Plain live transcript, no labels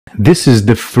This is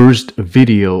the first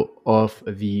video of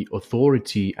the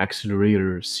Authority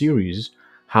Accelerator series,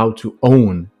 How to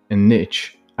Own a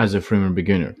Niche as a Framer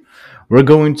Beginner. We're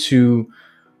going to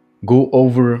go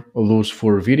over those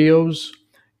four videos,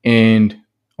 and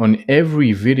on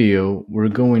every video, we're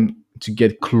going to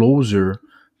get closer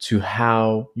to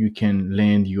how you can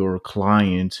land your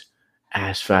client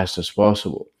as fast as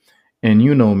possible. And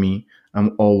you know me,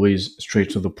 I'm always straight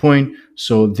to the point.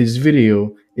 So this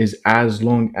video is as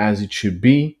long as it should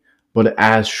be, but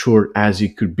as short as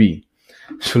it could be.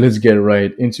 So let's get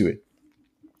right into it.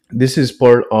 This is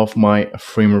part of my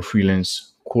Framer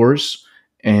Freelance course,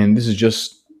 and this is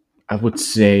just, I would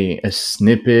say, a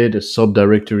snippet, a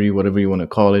subdirectory, whatever you want to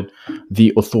call it,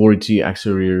 the Authority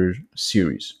Accelerator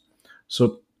series.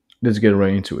 So let's get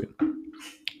right into it.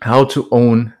 How to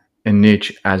own a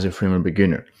niche as a Framer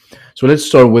beginner. So let's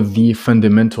start with the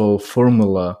fundamental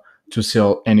formula to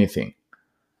sell anything.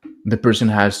 The person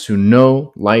has to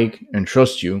know, like, and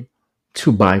trust you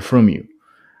to buy from you.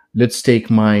 Let's take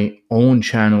my own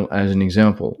channel as an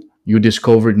example. You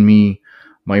discovered me,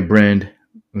 my brand,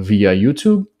 via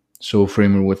YouTube, so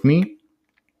Framer with me.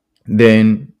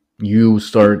 Then you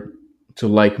start to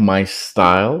like my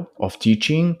style of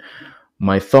teaching,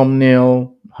 my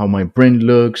thumbnail, how my brand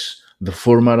looks, the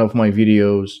format of my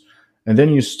videos, and then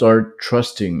you start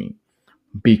trusting me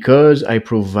because I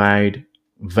provide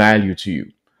value to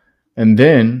you. And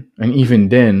even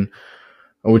then,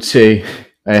 I would say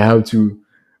I have to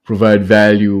provide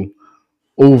value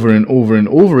over and over and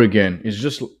over again.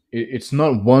 It's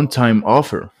not one time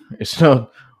offer. It's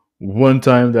not one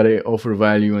time that I offer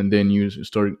value and then you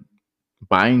start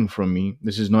buying from me.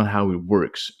 This is not how it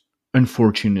works.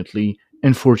 Unfortunately,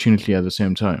 and fortunately at the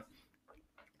same time.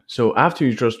 So after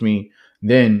you trust me,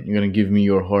 then you're going to give me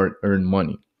your hard earned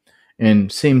money.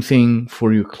 And same thing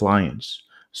for your clients.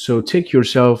 So take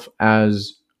yourself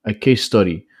as a case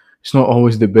study. It's not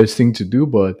always the best thing to do,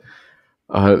 but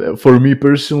for me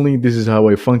personally, this is how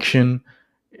I function.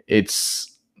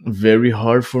 It's very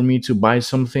hard for me to buy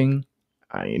something.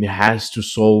 It has to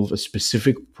solve a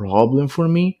specific problem for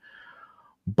me.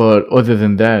 But other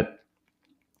than that,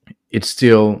 it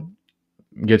still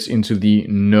gets into the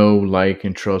know, like,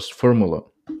 and trust formula.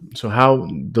 So, how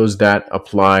does that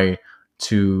apply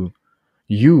to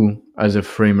you as a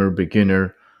framer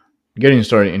beginner getting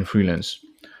started in freelance?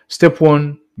 Step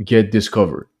one, get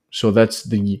discovered. So, that's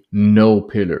the know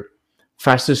pillar.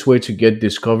 Fastest way to get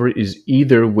discovered is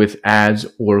either with ads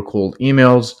or cold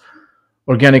emails.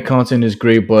 Organic content is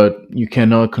great, but you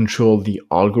cannot control the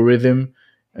algorithm.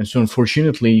 And so,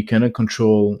 unfortunately, you cannot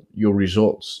control your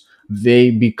results.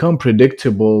 They become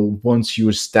predictable once you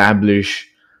establish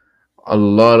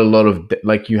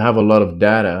like you have a lot of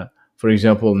data. For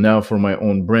example, now for my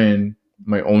own brand,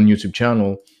 my own YouTube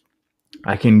channel,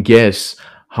 I can guess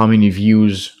how many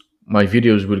views my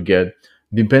videos will get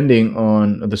depending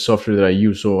on the software that I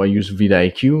use. So I use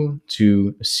vidIQ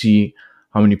to see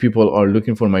how many people are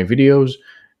looking for my videos,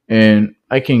 and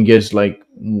I can guess like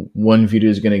one video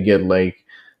is gonna get like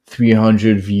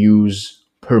 300 views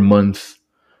per month,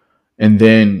 and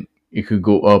then it could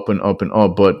go up and up and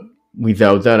up. But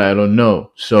without that, I don't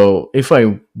know. So if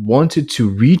I wanted to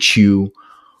reach you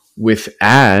with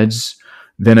ads,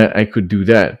 then I could do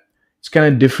that. It's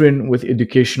kind of different with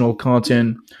educational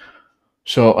content.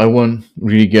 So I won't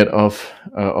really get off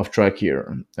track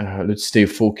here. Let's stay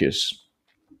focused.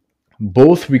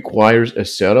 Both requires a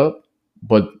setup,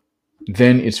 but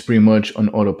then it's pretty much on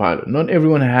autopilot. Not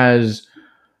everyone has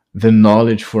the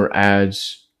knowledge for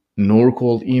ads nor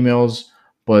cold emails,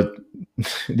 but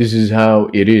this is how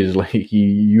it is. Like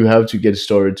you have to get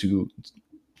started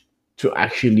to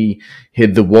actually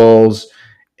hit the walls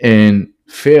and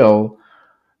fail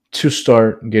to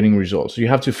start getting results. You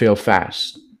have to fail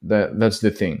fast. That's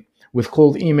the thing. With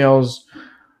cold emails,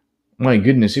 my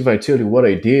goodness, if I tell you what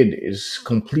I did is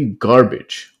complete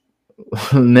garbage.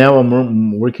 Now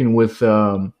I'm working with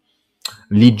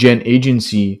lead gen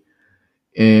agency,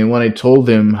 and when I told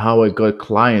them how I got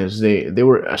clients, they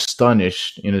were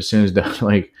astonished in a sense that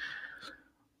like,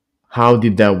 how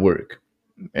did that work?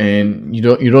 And you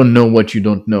don't know what you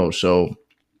don't know, so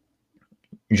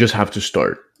you just have to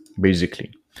start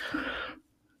basically.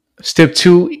 Step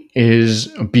two is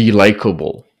be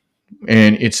likable,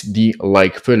 and it's the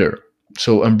like pillar.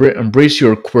 So embrace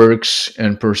your quirks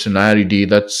and personality.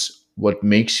 That's what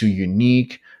makes you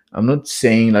unique. I'm not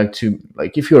saying like to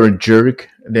like if you're a jerk,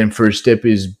 then first step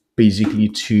is basically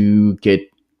to get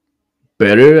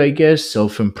better, I guess,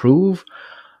 self improve,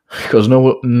 because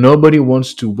nobody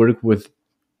wants to work with,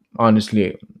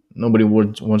 honestly, nobody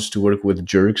wants to work with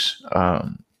jerks.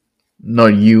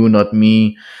 Not you, not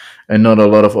me. and not a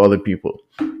lot of other people.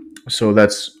 So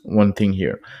that's one thing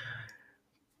here.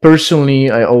 Personally,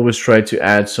 I always try to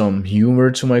add some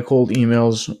humor to my cold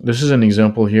emails. This is an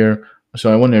example here.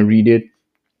 So I want to read it.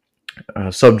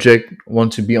 Subject: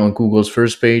 want to be on Google's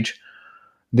first page.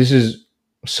 This is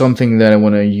something that I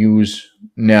want to use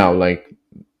now. Like,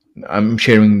 I'm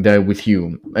sharing that with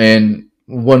you. And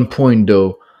one point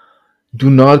though, do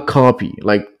not copy.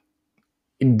 Like,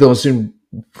 it doesn't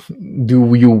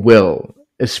do you well.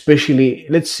 Especially,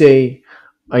 let's say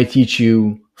I teach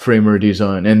you framer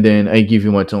design and then I give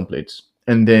you my templates.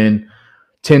 And then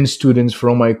 10 students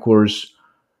from my course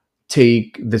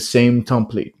take the same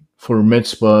template for med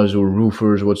spas or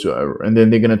roofers whatsoever. And then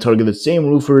they're going to target the same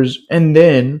roofers, and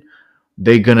then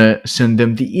they're going to send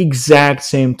them the exact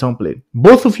same template.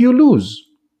 Both of you lose.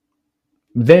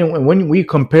 Then when we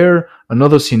compare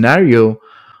another scenario,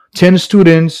 10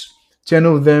 students, 10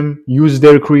 of them use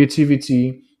their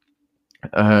creativity.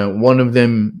 One of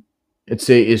them, let's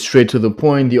say, is straight to the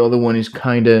point. The other one is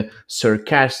kind of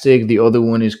sarcastic. The other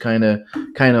one is kind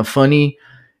of funny,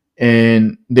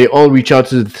 and they all reach out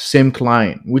to the same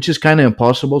client, which is kind of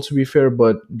impossible, to be fair.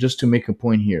 But just to make a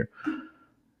point here,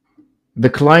 the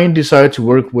client decided to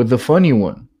work with the funny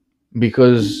one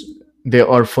because they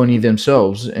are funny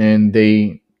themselves and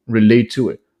they relate to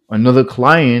it. Another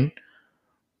client,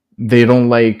 they don't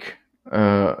like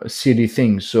silly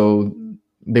things, so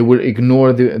they will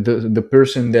ignore the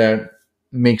person that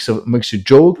makes a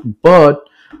joke, but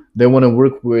they want to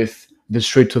work with the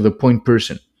straight to the point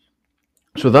person.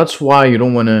 So that's why you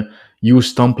don't want to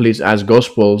use templates as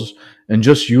gospels, and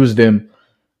just use them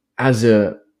as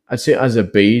a, I'd say, as a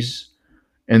base,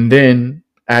 and then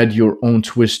add your own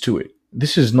twist to it.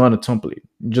 This is not a template.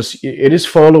 Just, it is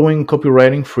following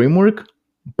copywriting framework,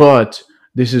 but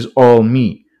this is all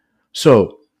me.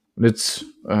 So let's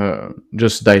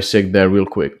just dissect that real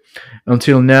quick.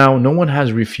 Until now, no one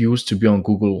has refused to be on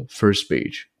Google first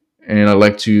page, and I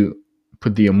like to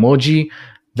put the emoji.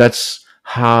 That's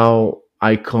how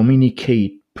I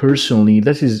communicate personally.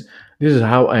 This is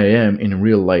how I am in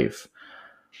real life,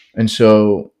 and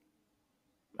so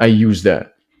I use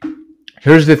that.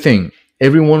 Here's the thing: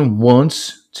 everyone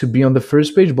wants to be on the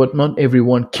first page, but not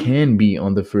everyone can be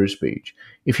on the first page.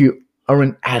 If you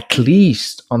aren't at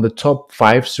least on the top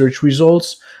 5 search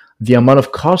results, the amount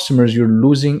of customers you're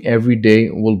losing every day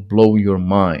will blow your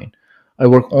mind. I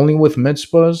work only with med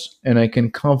spas, and I can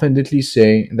confidently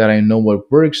say that I know what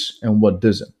works and what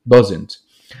doesn't.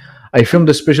 I filmed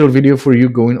a special video for you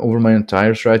going over my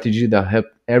entire strategy that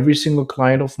helped every single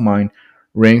client of mine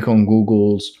rank on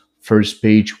Google's first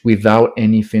page without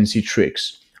any fancy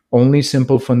tricks. Only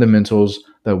simple fundamentals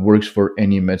that works for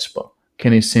any med spa.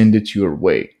 Can I send it your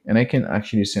way? And I can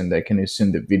actually send that. Can I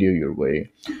send the video your way?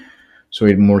 So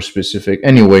it's more specific.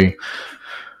 Anyway,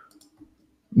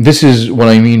 this is what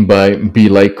I mean by be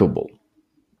likable.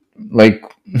 Like,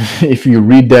 if you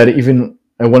read that, even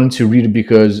I wanted to read it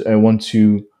because I want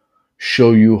to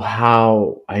show you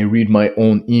how I read my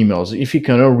own emails. If you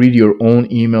cannot read your own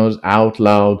emails out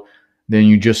loud, then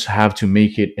you just have to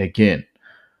make it again.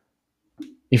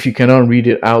 If you cannot read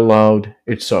it out loud,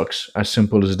 it sucks. As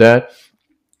simple as that.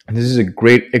 And this is a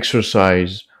great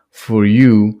exercise for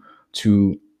you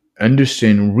to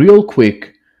understand real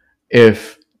quick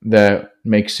if that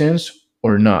makes sense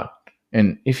or not.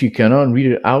 And if you cannot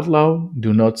read it out loud,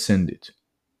 do not send it.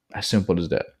 As simple as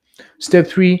that. Step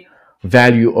 3,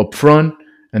 value upfront,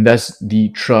 and that's the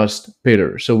trust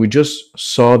pillar. So we just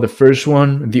saw the first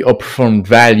one. The upfront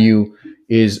value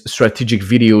is strategic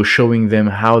video showing them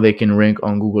how they can rank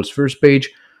on Google's first page.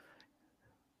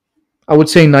 I would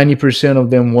say 90% of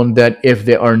them want that if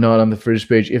they are not on the first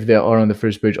page. If they are on the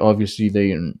first page, obviously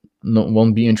they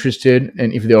won't be interested.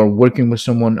 And if they are working with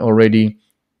someone already,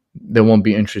 they won't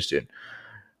be interested.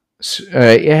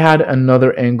 It had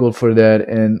another angle for that,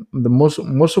 and the most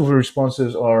of the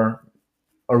responses are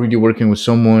already working with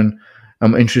someone.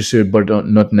 I'm interested, but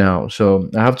not now. So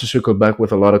I have to circle back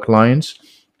with a lot of clients,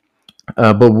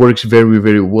 but works very,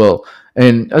 very well.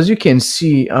 And as you can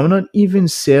see, I'm not even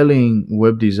selling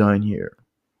web design here,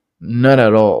 not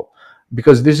at all,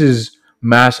 because this is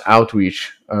mass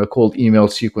outreach, called email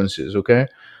sequences. Okay,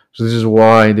 so this is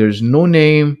why there's no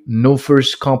name, no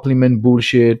first compliment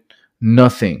bullshit,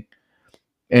 nothing.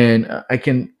 And I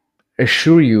can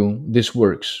assure you this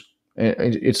works.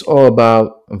 It's all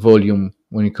about volume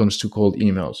when it comes to cold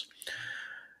emails.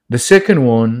 The second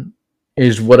one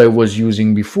is what I was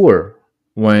using before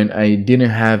when I didn't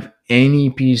have any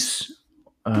piece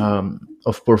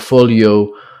of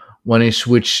portfolio when I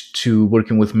switched to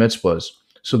working with MedSpas.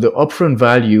 So the upfront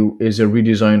value is a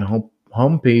redesigned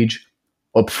homepage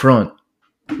upfront.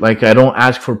 Like, I don't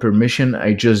ask for permission,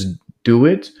 I just do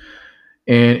it,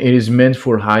 and it is meant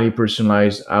for highly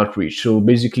personalized outreach. So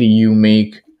basically, you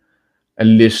make a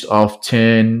list of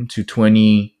 10 to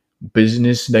 20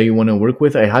 business that you want to work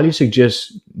with. I highly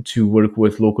suggest to work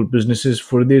with local businesses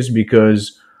for this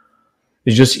because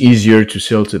it's just easier to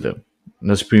sell to them.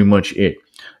 That's pretty much it.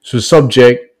 So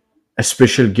subject, a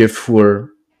special gift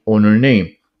for owner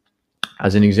name.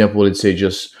 As an example, let's say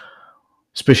just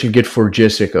special gift for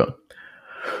Jessica.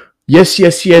 Yes,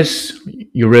 yes, yes.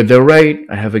 You read that right.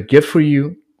 I have a gift for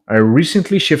you. I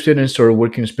recently shifted and started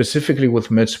working specifically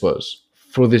with med spas.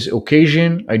 For this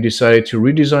occasion, I decided to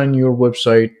redesign your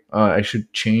website. I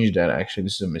should change that actually.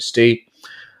 This is a mistake.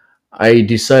 I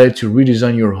decided to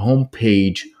redesign your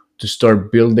homepage to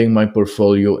start building my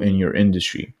portfolio in your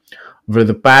industry. Over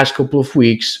the past couple of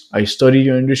weeks, I studied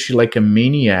your industry like a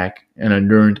maniac and I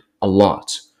learned a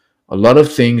lot. A lot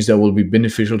of things that will be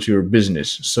beneficial to your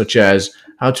business, such as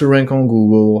how to rank on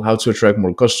Google, how to attract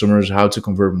more customers, how to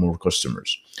convert more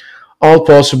customers. All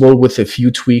possible with a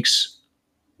few tweaks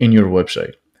in your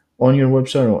website. On your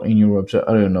website or in your website,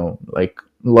 I don't know. Like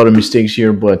a lot of mistakes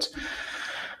here, but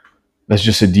that's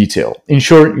just a detail. In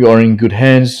short, you are in good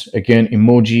hands. Again,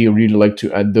 emoji, I really like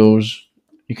to add those.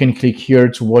 You can click here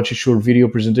to watch a short video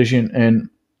presentation. And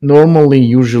normally,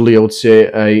 usually, I would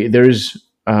say there is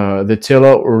the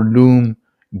Tela or Loom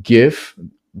GIF,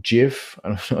 I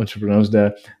don't know how to pronounce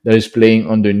that, that is playing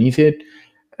underneath it.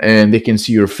 And they can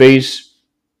see your face.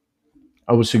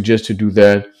 I would suggest to do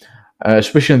that,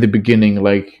 especially in the beginning.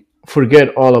 Like,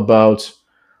 forget all about,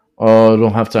 oh, I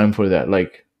don't have time for that.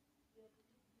 Like,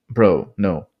 bro,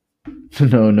 no.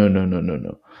 No, no, no, no, no,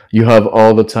 no. You have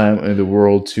all the time in the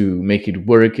world to make it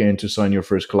work and to sign your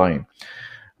first client,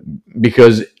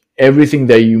 because everything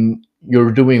that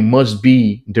you're doing must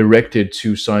be directed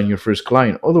to sign your first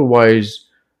client. Otherwise,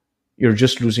 you're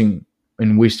just losing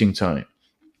and wasting time.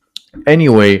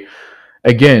 Anyway,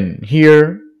 again,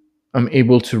 here I'm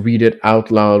able to read it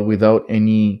out loud without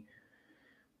any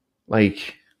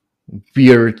like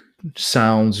weird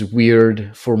sounds,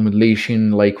 weird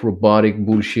formulation, like robotic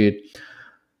bullshit.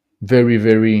 Very,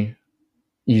 very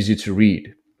easy to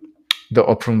read. The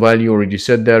upfront value, already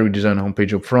said that, redesign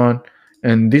homepage upfront.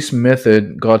 And this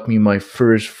method got me my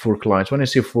first four clients. When I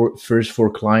say first four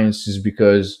clients, is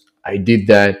because I did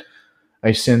that.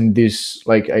 I sent this,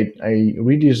 like, I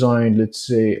redesigned, let's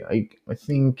say, I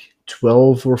think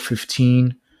 12 or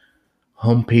 15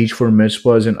 homepage for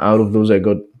MedSpas, and out of those, I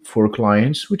got four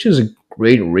clients, which is a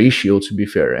great ratio, to be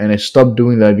fair. And I stopped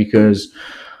doing that because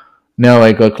now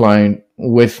I got client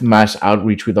with mass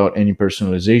outreach without any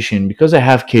personalization because I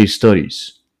have case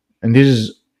studies. And this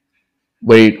is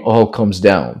where it all comes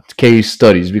down, case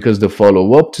studies, because the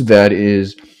follow up to that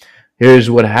is,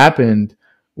 here's what happened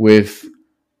with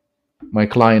my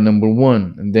client number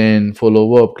one, and then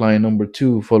follow up client number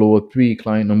two, follow up three,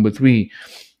 client number three,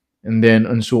 and then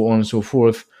and so on and so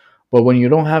forth. But when you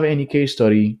don't have any case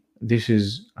study, this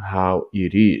is how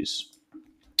it is.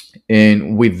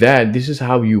 And with that, this is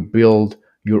how you build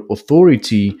your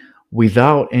authority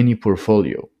without any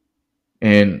portfolio.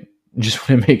 And just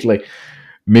want to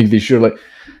make this sure, like,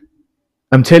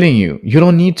 I'm telling you, you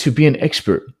don't need to be an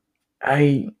expert.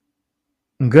 I'm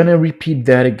gonna repeat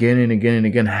that again and again and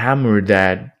again, hammer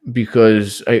that,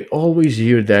 because I always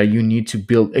hear that you need to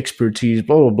build expertise,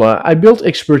 blah blah blah. I built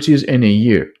expertise in a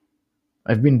year.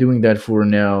 I've been doing that for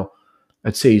now,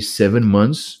 I'd say 7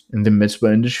 months in the med spa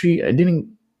industry. I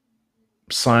didn't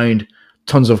sign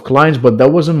tons of clients, but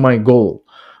that wasn't my goal.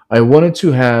 I wanted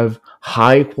to have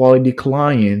high quality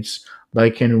clients that I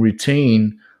can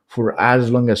retain for as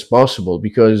long as possible,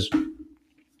 because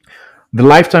the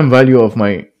lifetime value of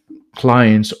my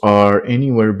clients are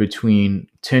anywhere between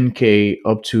 10K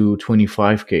up to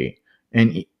 25K,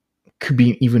 and it could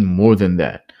be even more than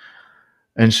that.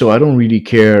 And so I don't really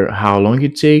care how long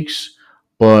it takes,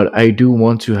 but I do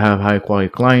want to have high quality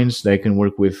clients that I can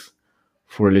work with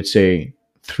for, let's say,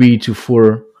 3 to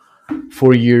 4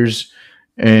 years.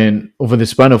 And over the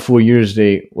span of 4 years,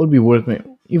 they will be worth me,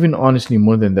 even honestly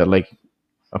more than that, like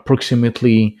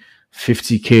approximately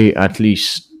 50K at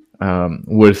least,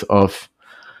 worth of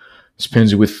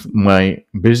spends with my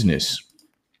business.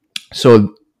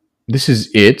 So this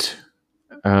is it.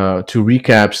 To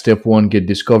recap, step one, get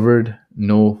discovered,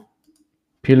 no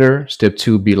pillar. Step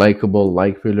two, be likable,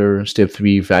 like pillar. Step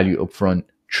three, value upfront,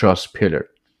 trust pillar.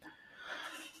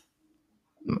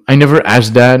 I never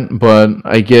asked that, but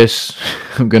I guess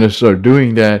I'm gonna start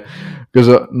doing that, because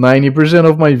 90%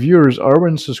 of my viewers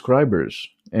aren't subscribers,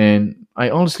 and I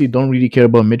honestly don't really care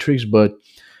about metrics. But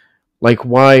like,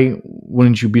 why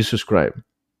wouldn't you be subscribed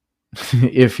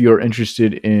if you're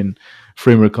interested in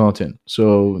Framer content.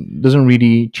 So it doesn't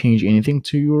really change anything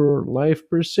to your life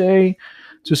per se.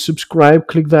 To subscribe,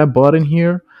 click that button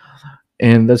here,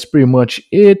 and that's pretty much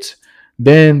it.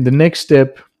 Then the next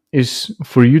step is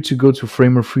for you to go to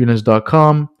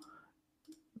framerfreelance.com.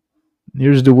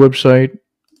 Here's the website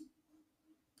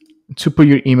to put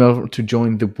your email to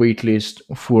join the waitlist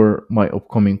for my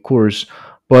upcoming course.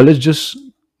 But let's just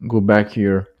go back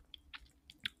here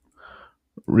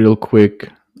real quick.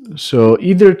 So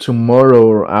either tomorrow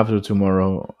or after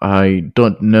tomorrow, I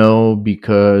don't know,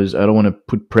 because I don't want to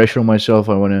put pressure on myself.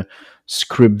 I want to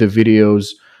script the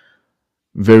videos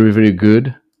very, very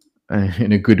good,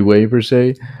 in a good way per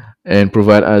se, and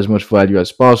provide as much value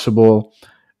as possible.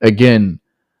 Again,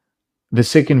 the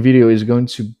second video is going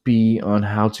to be on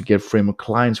how to get Framer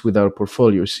clients without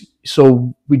portfolios.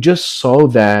 So we just saw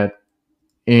that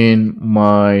in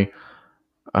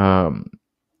um,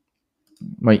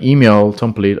 my email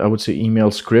template, I would say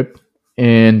email script,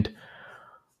 and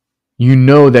you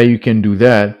know that you can do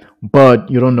that, but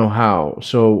you don't know how.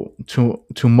 So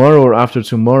tomorrow or after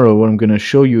tomorrow, what I'm going to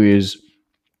show you is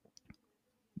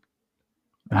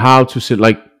how to select.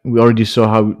 Like, we already saw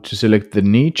how to select the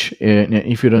niche, and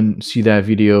if you don't see that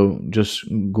video, just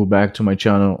go back to my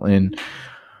channel and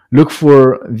look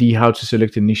for the how to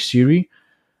select a niche series.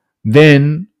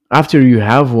 Then after you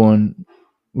have one,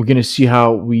 we're going to see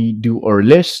how we do our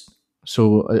list.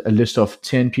 So a list of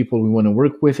 10 people we want to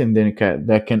work with, and then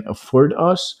that can afford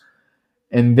us.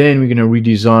 And then we're going to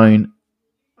redesign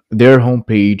their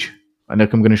homepage, and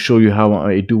like I'm going to show you how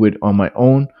I do it on my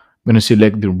own. I'm going to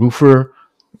select the roofer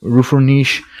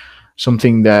niche,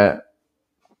 something that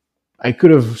I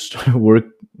could have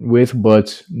worked with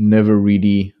but never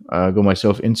really got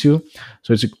myself into.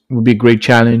 So it would be a great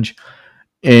challenge,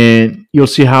 and you'll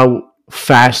see how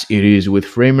fast it is with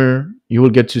Framer. You will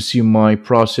get to see my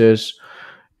process,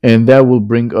 and that will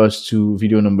bring us to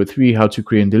video number 3: how to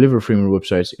create and deliver Framer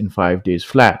websites in 5 days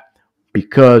flat.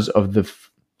 Because of the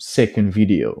second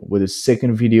video, with the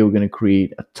second video, we're going to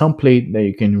create a template that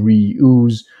you can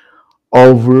reuse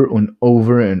over and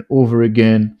over and over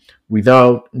again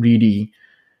without really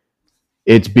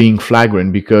it's being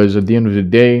flagrant, because at the end of the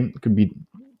day,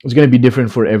 it's going to be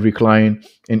different for every client.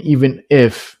 And even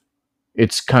if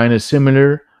it's kind of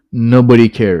similar, nobody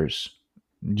cares,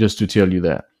 just to tell you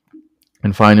that.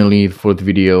 And finally, the fourth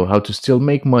video: how to still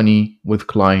make money with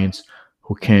clients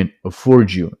who can't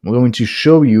afford you. I'm going to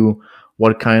show you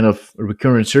what kind of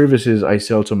recurrent services I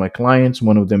sell to my clients.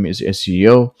 One of them is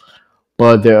SEO,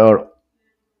 but there are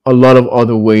a lot of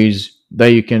other ways that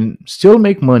you can still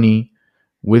make money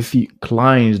with the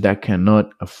clients that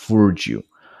cannot afford you.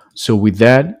 So with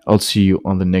that, I'll see you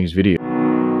on the next video.